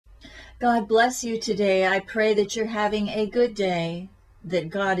God bless you today. I pray that you're having a good day, that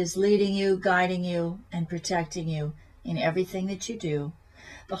God is leading you, guiding you, and protecting you in everything that you do.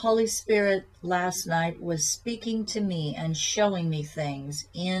 The Holy Spirit last night was speaking to me and showing me things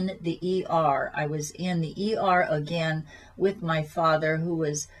in the ER. I was in the ER again with my father, who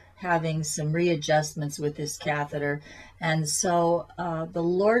was having some readjustments with his catheter. And so the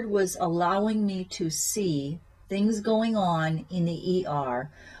Lord was allowing me to see things going on in the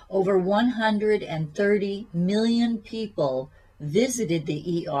ER. Over 130 million people visited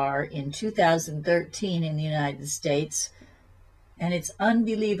the ER in 2013 in the United States. And it's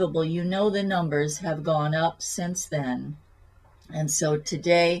unbelievable. You know, the numbers have gone up since then. And so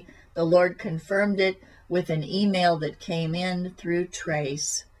today, the Lord confirmed it with an email that came in through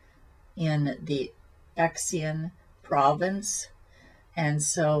Trace in the Exhortations province. And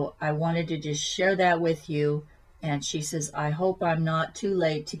so I wanted to just share that with you. And she says, I hope I'm not too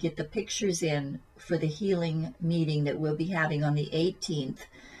late to get the pictures in for the healing meeting that we'll be having on the 18th.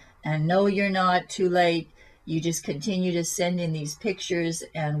 And no, you're not too late. You just continue to send in these pictures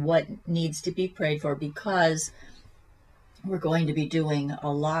and what needs to be prayed for, because we're going to be doing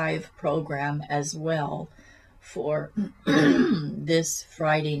a live program as well for this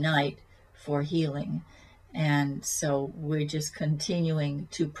Friday night for healing. And so we're just continuing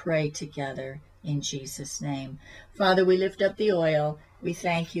to pray together in Jesus' name. Father, we lift up the oil. We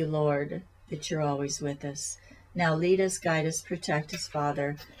thank you, Lord, that you're always with us. Now lead us, guide us, protect us,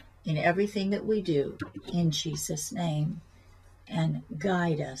 Father, in everything that we do, in Jesus' name. And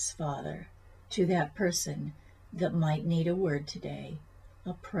guide us, Father, to that person that might need a word today,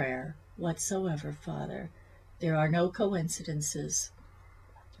 a prayer, whatsoever, Father. There are no coincidences.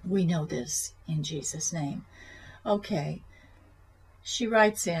 We know this in Jesus' name. Okay. She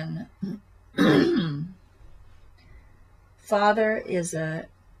writes in, Father is a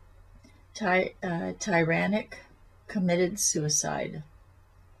tyrannic, committed suicide.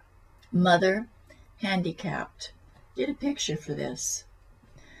 Mother, handicapped. Get a picture for this.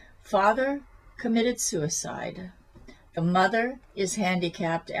 Father committed suicide. The mother is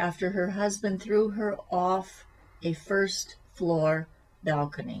handicapped after her husband threw her off a first-floor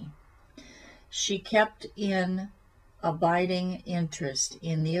balcony. She kept in abiding interest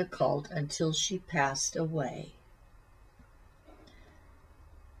in the occult until she passed away.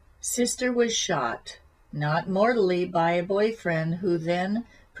 Sister was shot, not mortally, by a boyfriend who then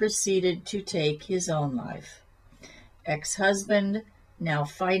proceeded to take his own life. Ex-husband now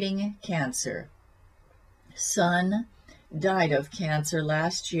fighting cancer. Son died of cancer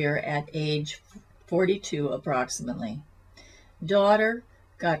last year at age 42 approximately. Daughter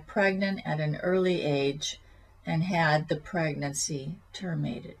got pregnant at an early age and had the pregnancy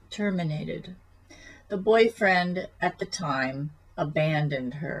terminated. The boyfriend at the time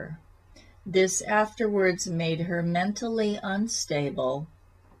abandoned her. This afterwards made her mentally unstable,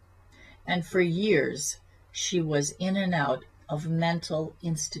 and for years she was in and out of mental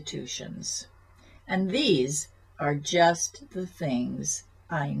institutions. And these are just the things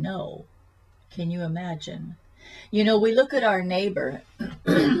I know. Can you imagine? You know, we look at our neighbor.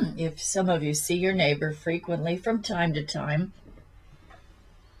 If some of you see your neighbor frequently from time to time,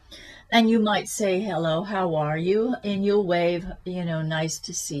 and you might say, hello, how are you? And you'll wave, you know, nice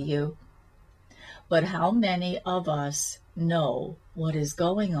to see you. But how many of us know what is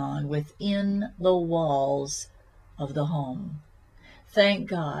going on within the walls of the home? Thank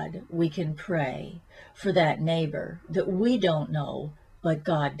God we can pray for that neighbor that we don't know, but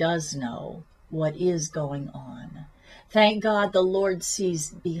God does know what is going on. Thank God the Lord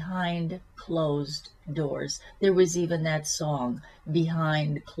sees behind closed doors. There was even that song,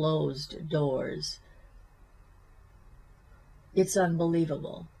 Behind Closed Doors. It's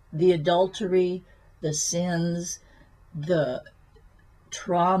unbelievable. The adultery, the sins, the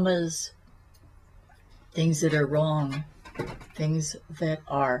traumas, things that are wrong, things that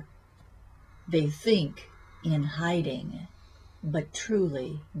are, they think, in hiding. But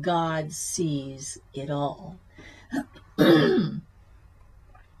truly, God sees it all.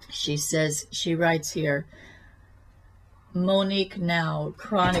 She says, she writes here, Monique now,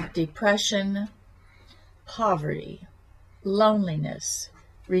 chronic depression, poverty, loneliness,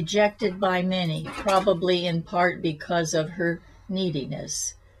 rejected by many, probably in part because of her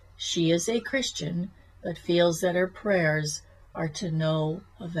neediness. She is a Christian, but feels that her prayers are to no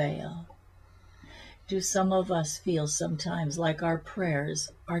avail. Do some of us feel sometimes like our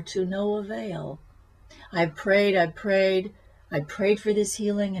prayers are to no avail? I prayed for this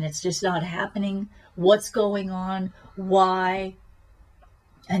healing, and it's just not happening. What's going on? Why?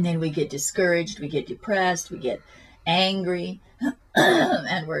 And then we get discouraged, we get depressed, we get angry,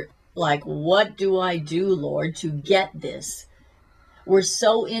 and we're Like, what do I do, Lord, to get this? We're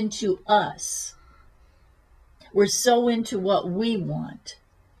so into us. We're so into what we want,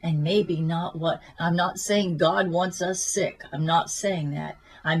 and maybe not what. I'm not saying God wants us sick. I'm not saying that.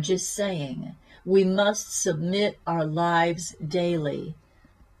 I'm just saying we must submit our lives daily.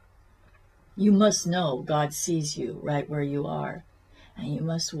 You must know God sees you right where you are, and you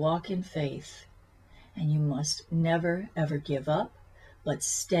must walk in faith, and you must never, ever give up, but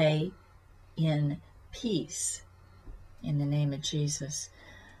stay in peace in the name of Jesus.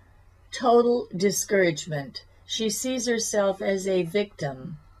 Total discouragement. She sees herself as a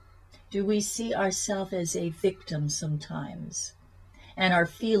victim. Do we see ourselves as a victim sometimes? And our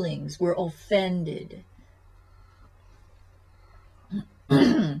feelings, we're offended.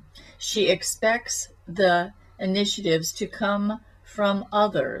 She expects the initiatives to come from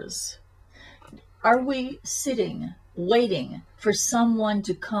others. Are we sitting, waiting for someone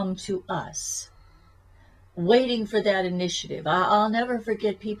to come to us? Waiting for that initiative. I'll never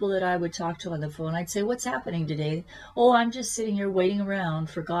forget people that I would talk to on the phone. I'd say, what's happening today? Oh, I'm just sitting here waiting around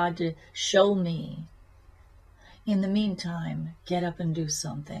for God to show me. In the meantime, get up and do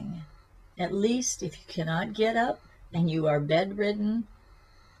something. At least if you cannot get up and you are bedridden,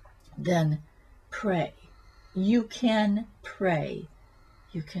 then pray. You can pray.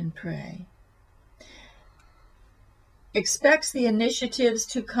 You can pray. Expects the initiatives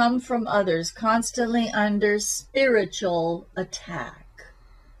to come from others, constantly under spiritual attack.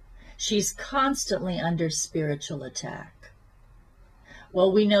 She's constantly under spiritual attack.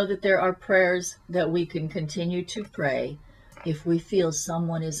 Well, we know that there are prayers that we can continue to pray if we feel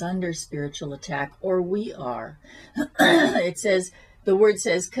someone is under spiritual attack, or we are. It says, the word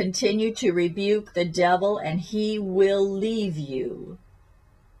says, continue to rebuke the devil and he will leave you.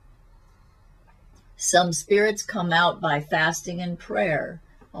 Some spirits come out by fasting and prayer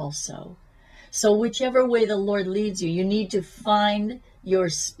also. So whichever way the Lord leads you, you need to find your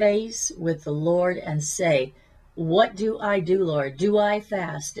space with the Lord and say, what do I do, Lord? Do I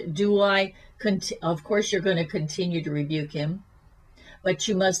fast? Do I of course, you're going to continue to rebuke him, but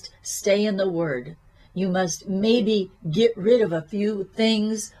you must stay in the Word. You must maybe get rid of a few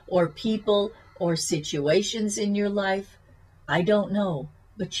things or people or situations in your life. I don't know.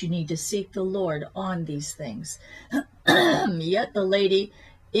 But you need to seek the Lord on these things. Yet the lady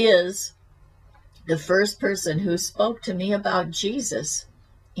is the first person who spoke to me about Jesus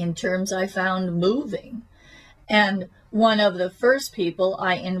in terms I found moving. And one of the first people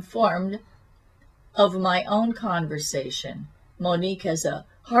I informed of my own conversation. Monique has a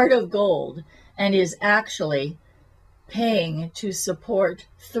heart of gold and is actually paying to support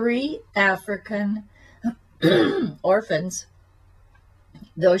 3 African orphans,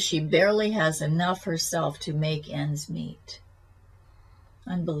 though she barely has enough herself to make ends meet.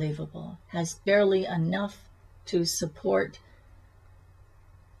 Unbelievable. Has barely enough to support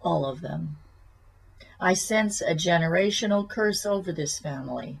all of them. I sense a generational curse over this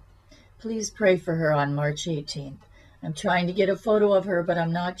family. Please pray for her on March 18th. I'm trying to get a photo of her, but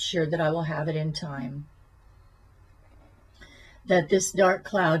I'm not sure that I will have it in time. That this dark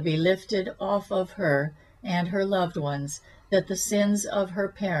cloud be lifted off of her and her loved ones, that the sins of her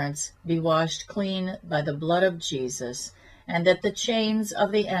parents be washed clean by the blood of Jesus, and that the chains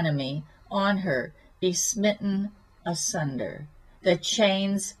of the enemy on her be smitten asunder. The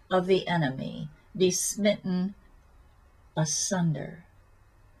chains of the enemy be smitten asunder.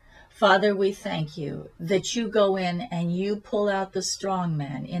 Father, we thank you that you go in and you pull out the strong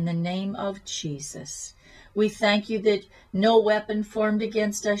man in the name of Jesus. We thank you that no weapon formed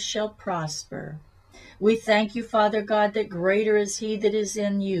against us shall prosper. We thank you, Father God, that greater is he that is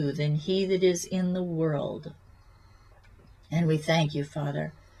in you than he that is in the world. And we thank you,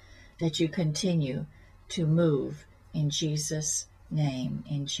 Father, that you continue to move in Jesus' name,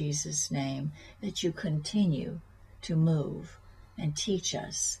 that you continue to move and teach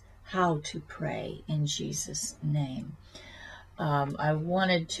us how to pray in Jesus' name. I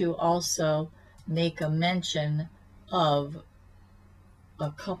wanted to also make a mention of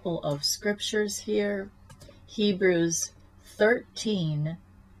a couple of scriptures here. Hebrews 13,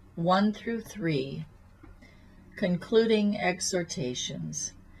 1 through 3, concluding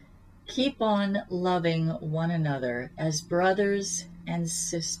exhortations. Keep on loving one another as brothers and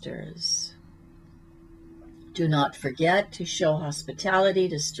sisters. Do not forget to show hospitality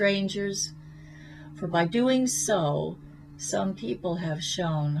to strangers, for by doing so, some people have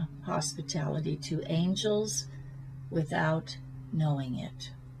shown hospitality to angels without knowing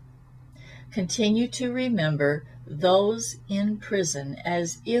it. Continue to remember those in prison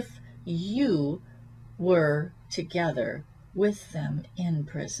as if you were together with them in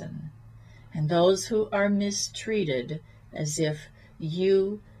prison, and those who are mistreated, as if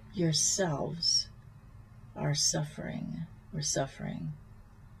you yourselves are suffering. We're suffering.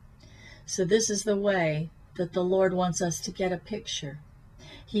 So this is the way that the Lord wants us to get a picture.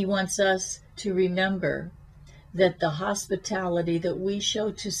 He wants us to remember that the hospitality that we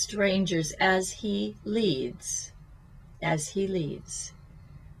show to strangers as He leads,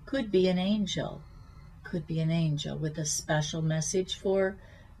 could be an angel, with a special message for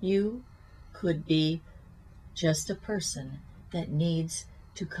you, could be just a person that needs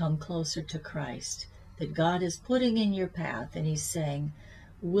to come closer to Christ, that God is putting in your path, and He's saying,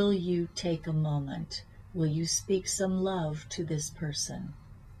 will you take a moment? Will you speak some love to this person?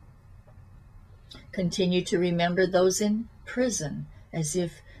 Continue to remember those in prison as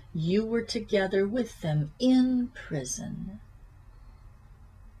if you were together with them in prison.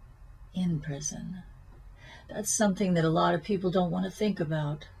 In prison. That's something that a lot of people don't want to think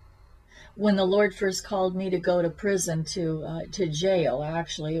about. When the Lord first called me to go to prison, to jail,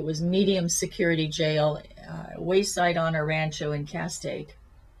 actually, it was medium security jail, Wayside Honor Rancho in Castaic.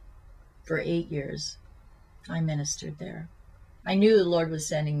 For 8 years, I ministered there. I knew the Lord was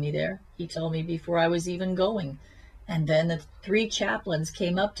sending me there. He told me before I was even going. And then the 3 chaplains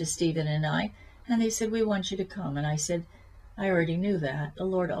came up to Stephen and I, and they said, we want you to come. And I said, I already knew that. The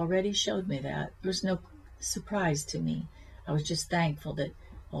Lord already showed me that. There was no surprise to me. I was just thankful that,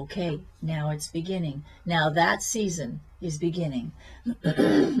 okay, now it's beginning. Now that season is beginning.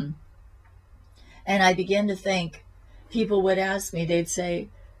 And I began to think, people would ask me, they'd say,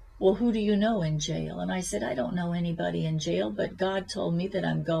 well, who do you know in jail? And I said, I don't know anybody in jail, but God told me that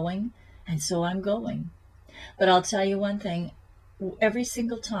I'm going, and so I'm going. But I'll tell you one thing, every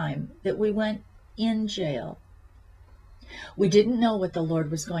single time that we went in jail, we didn't know what the Lord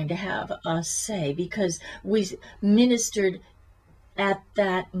was going to have us say, because we ministered at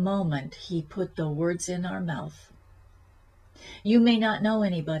that moment. He put the words in our mouth. You may not know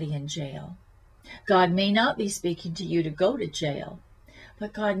anybody in jail. God may not be speaking to you to go to jail,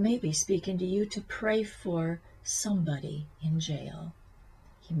 but God may be speaking to you to pray for somebody in jail.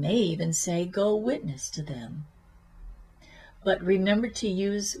 He may even say, go witness to them. But remember to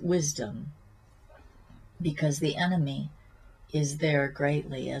use wisdom, because the enemy is there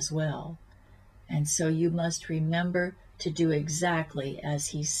greatly as well. And so you must remember to do exactly as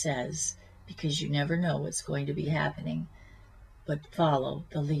He says, because you never know what's going to be happening. But follow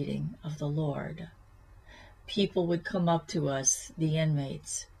the leading of the Lord. People would come up to us, the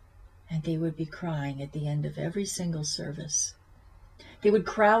inmates, and they would be crying at the end of every single service. They would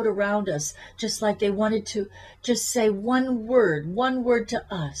crowd around us just like they wanted to just say one word to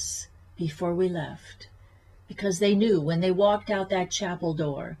us before we left. Because they knew when they walked out that chapel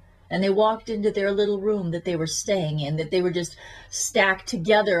door and they walked into their little room that they were staying in, that they were just stacked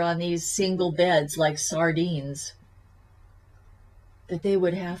together on these single beds like sardines, that they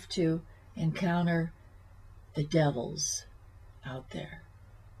would have to encounter the devils out there.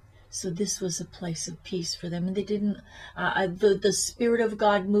 So this was a place of peace for them, and they didn't, the Spirit of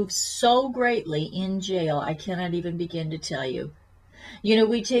God moved so greatly in jail, I cannot even begin to tell you. You know,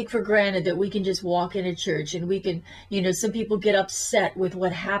 we take for granted that we can just walk in a church and we can, you know, some people get upset with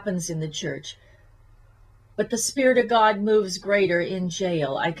what happens in the church. But the Spirit of God moves greater in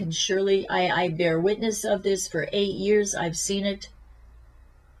jail. I can surely, I bear witness of this for 8 years. I've seen it.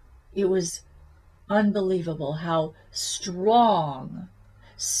 It was unbelievable how strong,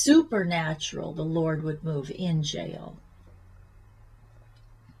 supernatural the Lord would move in jail.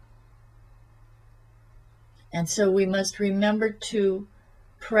 And so we must remember to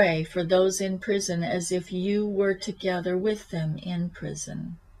pray for those in prison as if you were together with them in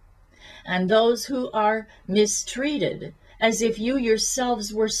prison. And those who are mistreated as if you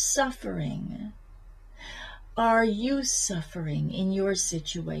yourselves were suffering. Are you suffering in your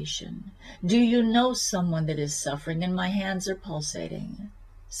situation? Do you know someone that is suffering? And my hands are pulsating.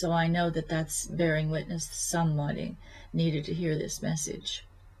 So I know that that's bearing witness to somebody needed to hear this message.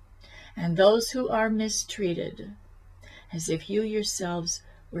 And those who are mistreated, as if you yourselves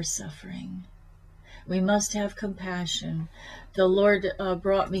were suffering. We must have compassion. The Lord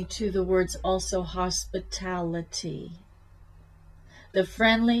brought me to the words also hospitality. The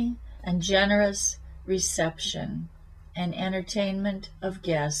friendly and generous reception and entertainment of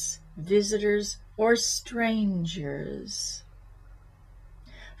guests, visitors, or strangers.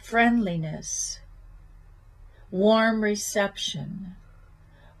 Friendliness, warm reception,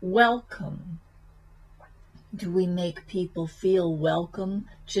 welcome. Do we make people feel welcome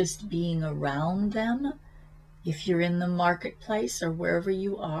just being around them? If you're in the marketplace or wherever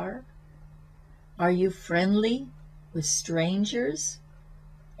you are you friendly with strangers?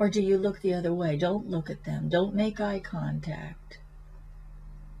 Or do you look the other way? Don't look at them. Don't make eye contact.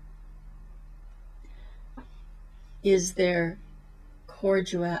 Is there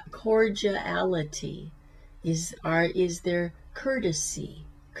cordiality? Is there courtesy?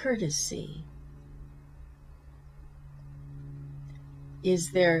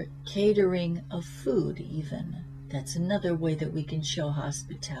 Is there catering of food even? That's another way that we can show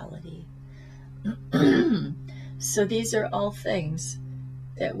hospitality. So these are all things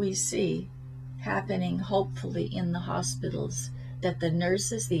that we see happening hopefully in the hospitals, that the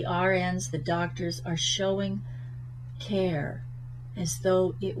nurses, the RNs, the doctors are showing care as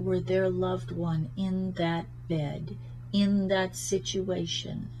though it were their loved one in that bed, in that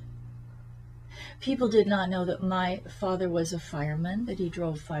situation. People did not know that my father was a fireman, that he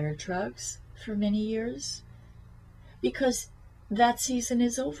drove fire trucks for many years, because that season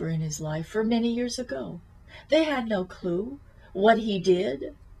is over in his life for many years ago. They had no clue what he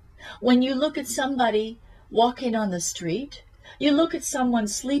did. When you look at somebody walking on the street, you look at someone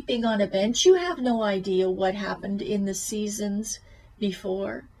sleeping on a bench, you have no idea what happened in the seasons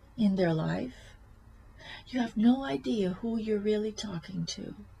before in their life. You have no idea who you're really talking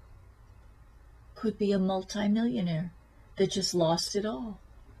to. Could be a multimillionaire that just lost it all.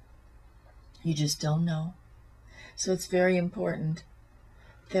 You just don't know. So it's very important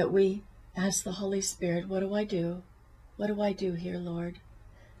that we ask the Holy Spirit, what do I do? What do I do here, Lord?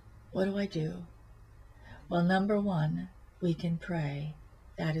 What do I do? Well, number one, we can pray.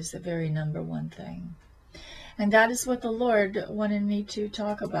 That is the very number one thing. And that is what the Lord wanted me to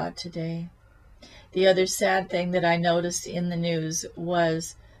talk about today. The other sad thing that I noticed in the news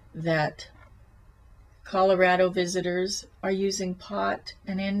was that Colorado visitors are using pot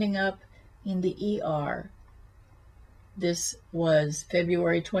and ending up in the ER. This was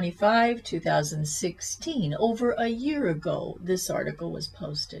February 25, 2016. Over a year ago, this article was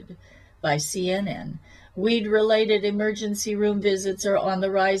posted by CNN. Weed-related emergency room visits are on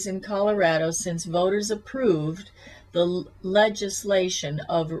the rise in Colorado since voters approved the legislation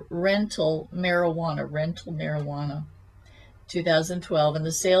of rental marijuana, 2012, and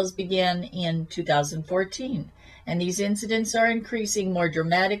the sales began in 2014. And these incidents are increasing more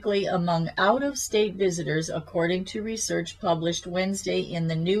dramatically among out-of-state visitors, according to research published Wednesday in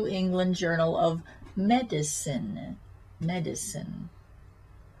the New England Journal of Medicine.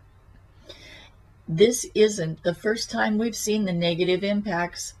 This isn't the first time we've seen the negative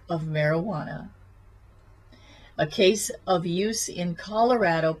impacts of marijuana. A case of use in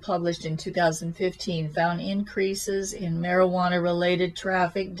Colorado published in 2015 found increases in marijuana-related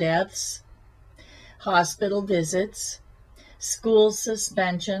traffic deaths, hospital visits, school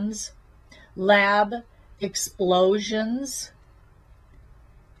suspensions, lab explosions,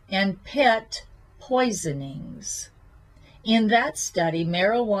 and pet poisonings. In that study,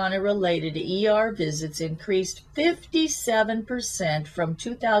 marijuana-related ER visits increased 57% from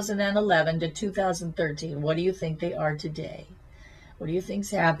 2011 to 2013. What do you think they are today? What do you think's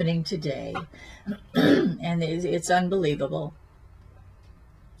happening today? And it's unbelievable.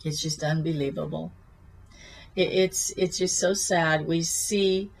 It's just unbelievable. It's just so sad. We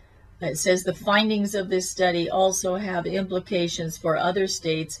see, it says the findings of this study also have implications for other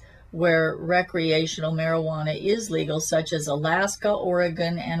states where recreational marijuana is legal, such as Alaska,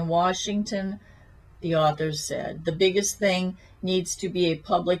 Oregon, and Washington, the authors said. The biggest thing needs to be a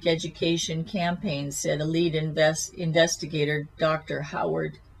public education campaign, said a lead investigator, Dr.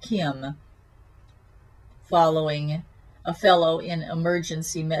 Howard Kim, following a fellow in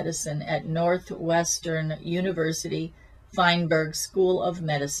emergency medicine at Northwestern University Feinberg School of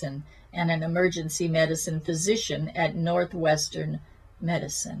Medicine and an emergency medicine physician at Northwestern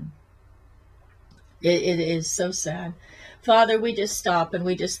Medicine. It is so sad. Father, we just stop and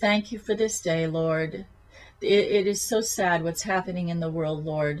we just thank you for this day, Lord. It is so sad what's happening in the world,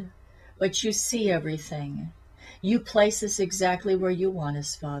 Lord. But you see everything. You place us exactly where you want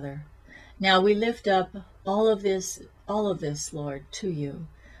us, Father. Now we lift up all of this, Lord, to you.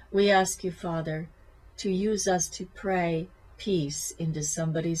 We ask you, Father, to use us to pray peace into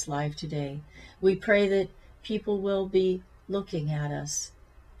somebody's life today. We pray that people will be looking at us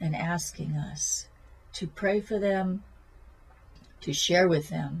and asking us to pray for them, to share with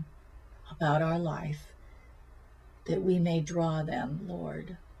them about our life, that we may draw them,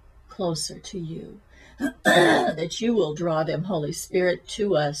 Lord, closer to you, that you will draw them, Holy Spirit,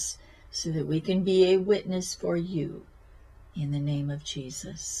 to us so that we can be a witness for you in the name of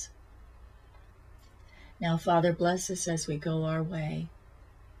Jesus. Now, Father, bless us as we go our way.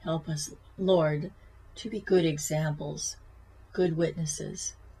 Help us, Lord, to be good examples, good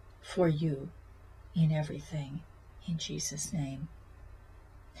witnesses for you in everything. in Jesus' name.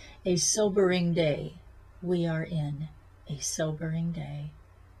 A sobering day we are in, a sobering day.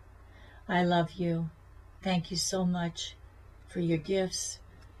 I love you. Thank you so much for your gifts,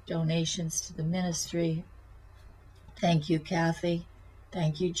 donations to the ministry. Thank you, Kathy.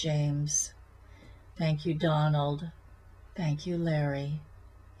 Thank you, James. Thank you, Donald. Thank you, Larry.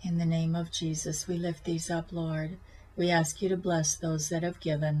 In the name of Jesus, we lift these up, Lord. We ask you to bless those that have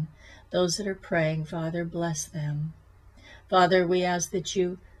given, those that are praying. Father, bless them. Father, we ask that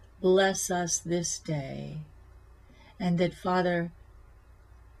you bless us this day, and that, Father,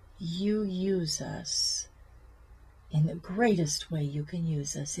 you use us in the greatest way you can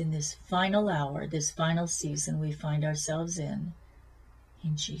use us in this final hour, this final season we find ourselves in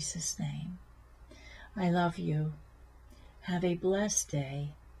Jesus' name. I love you. Have a blessed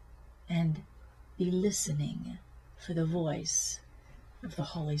day, and be listening for the voice of the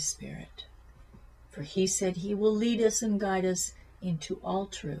Holy Spirit. For he said he will lead us and guide us into all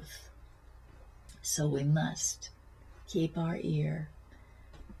truth. So we must keep our ear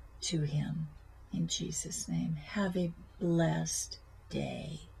to him. In Jesus' name, have a blessed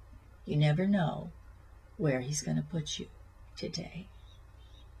day. You never know where he's going to put you today.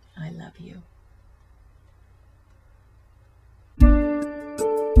 I love you.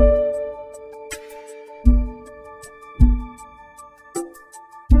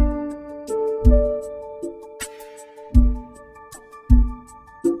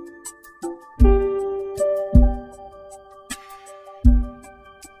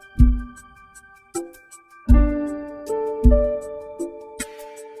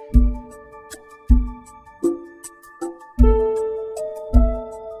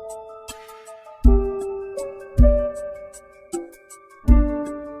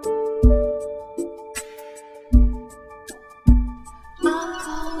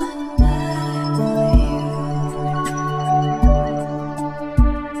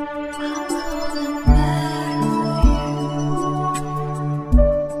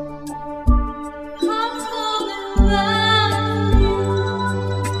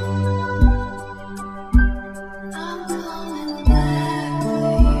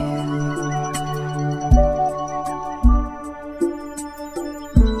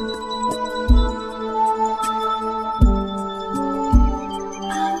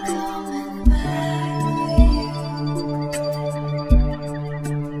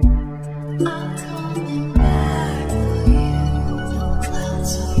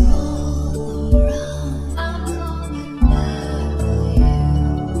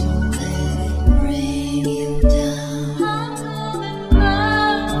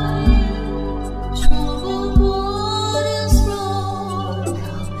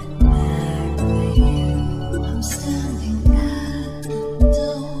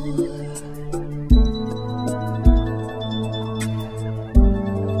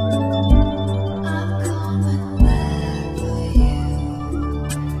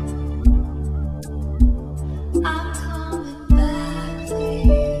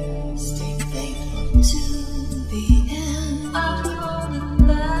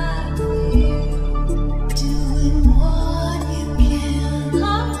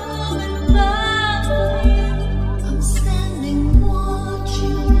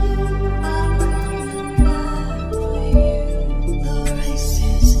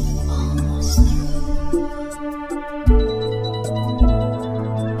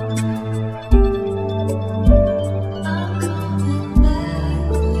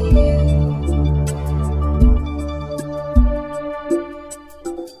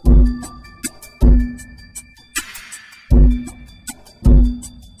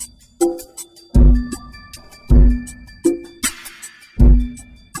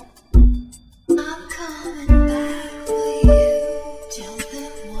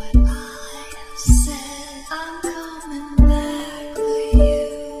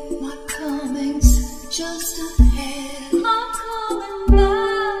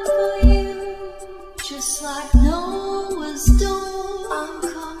 Just like Noah's door, I'm